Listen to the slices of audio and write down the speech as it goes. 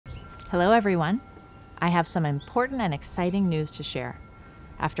Hello, everyone. I have some important and exciting news to share.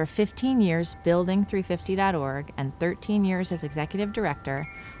 After 15 years building 350.org and 13 years as executive director,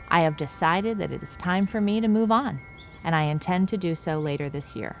 I have decided that it is time for me to move on, and I intend to do so later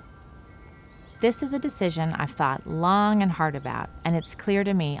this year. This is a decision I've thought long and hard about, and it's clear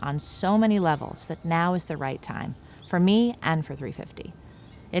to me on so many levels that now is the right time, for me and for 350.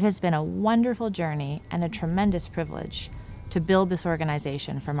 It has been a wonderful journey and a tremendous privilege to build this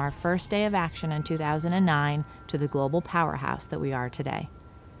organization from our first day of action in 2009 to the global powerhouse that we are today.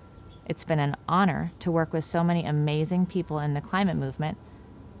 It's been an honor to work with so many amazing people in the climate movement,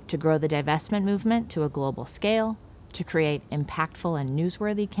 to grow the divestment movement to a global scale, to create impactful and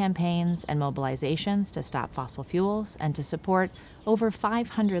newsworthy campaigns and mobilizations to stop fossil fuels, and to support over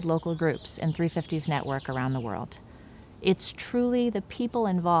 500 local groups in 350's network around the world. It's truly the people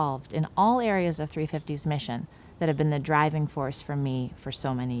involved in all areas of 350's mission that have been the driving force for me for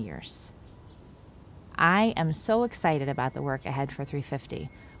so many years. I am so excited about the work ahead for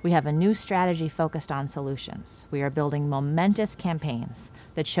 350. We have a new strategy focused on solutions. We are building momentous campaigns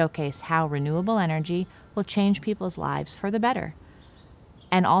that showcase how renewable energy will change people's lives for the better,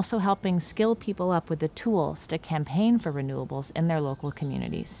 and also helping skill people up with the tools to campaign for renewables in their local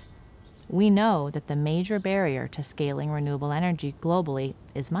communities. We know that the major barrier to scaling renewable energy globally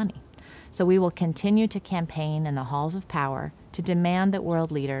is money. So we will continue to campaign in the halls of power to demand that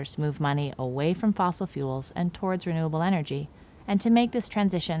world leaders move money away from fossil fuels and towards renewable energy, and to make this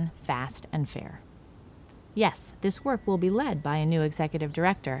transition fast and fair. Yes, this work will be led by a new executive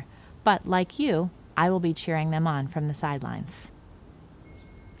director, but like you, I will be cheering them on from the sidelines.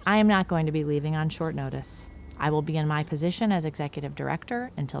 I am not going to be leaving on short notice. I will be in my position as executive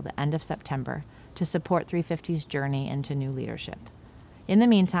director until the end of September to support 350's journey into new leadership. In the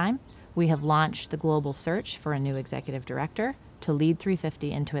meantime, we have launched the global search for a new executive director to lead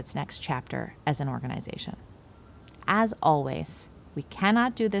 350 into its next chapter as an organization. As always, we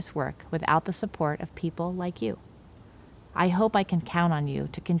cannot do this work without the support of people like you. I hope I can count on you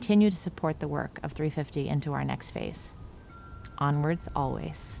to continue to support the work of 350 into our next phase. Onwards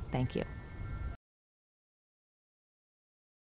always. Thank you.